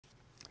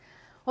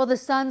Well, the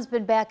sun's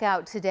been back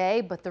out today,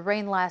 but the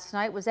rain last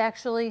night was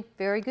actually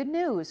very good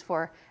news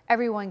for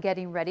everyone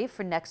getting ready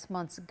for next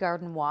month's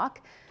garden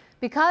walk.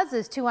 Because,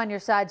 as 2 on Your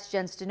Side's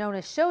Jen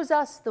Stenonis shows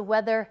us, the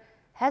weather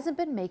hasn't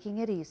been making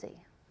it easy.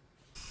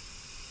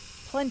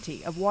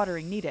 Plenty of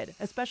watering needed,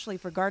 especially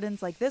for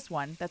gardens like this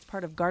one that's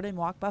part of Garden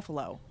Walk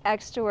Buffalo.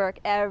 Extra work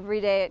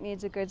every day. It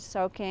needs a good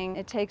soaking.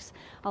 It takes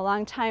a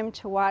long time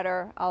to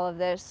water all of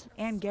this.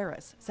 Ann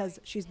Garris says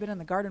she's been on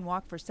the Garden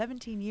Walk for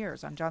 17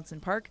 years on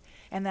Johnson Park,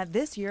 and that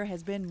this year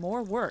has been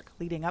more work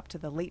leading up to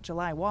the late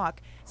July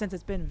walk since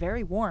it's been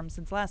very warm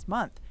since last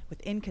month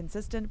with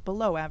inconsistent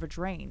below average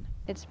rain.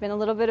 It's been a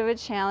little bit of a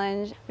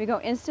challenge. We go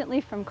instantly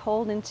from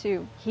cold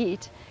into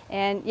heat,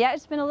 and yeah,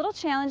 it's been a little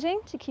challenging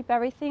to keep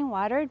everything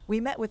watered.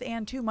 We met with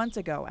Ann 2 months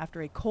ago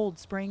after a cold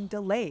spring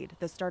delayed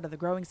the start of the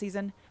growing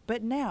season,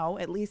 but now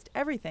at least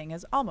everything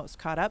is almost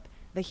caught up,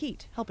 the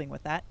heat helping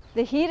with that.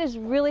 The heat is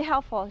really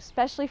helpful,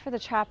 especially for the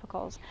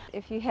tropicals.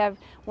 If you have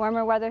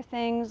warmer weather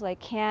things like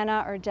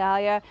canna or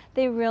dahlia,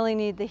 they really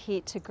need the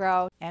heat to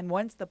grow. And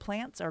once the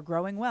plants are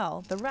growing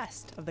well, the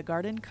rest of the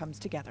garden comes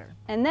together.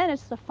 And then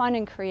it's the fun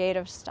and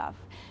creative stuff.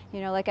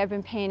 You know, like I've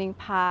been painting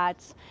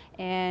pots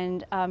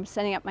and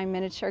setting up my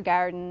miniature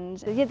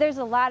gardens. Yeah, there's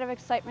a lot of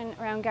excitement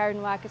around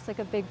Garden Walk. It's like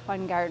a big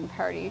fun garden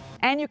party.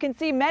 And you can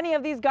see many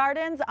of these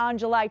gardens on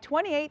July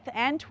 28th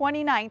and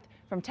 29th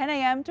from 10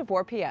 a.m. to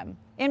 4 p.m.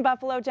 In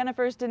Buffalo,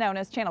 Jennifer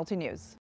Stenonis, Channel 2 News.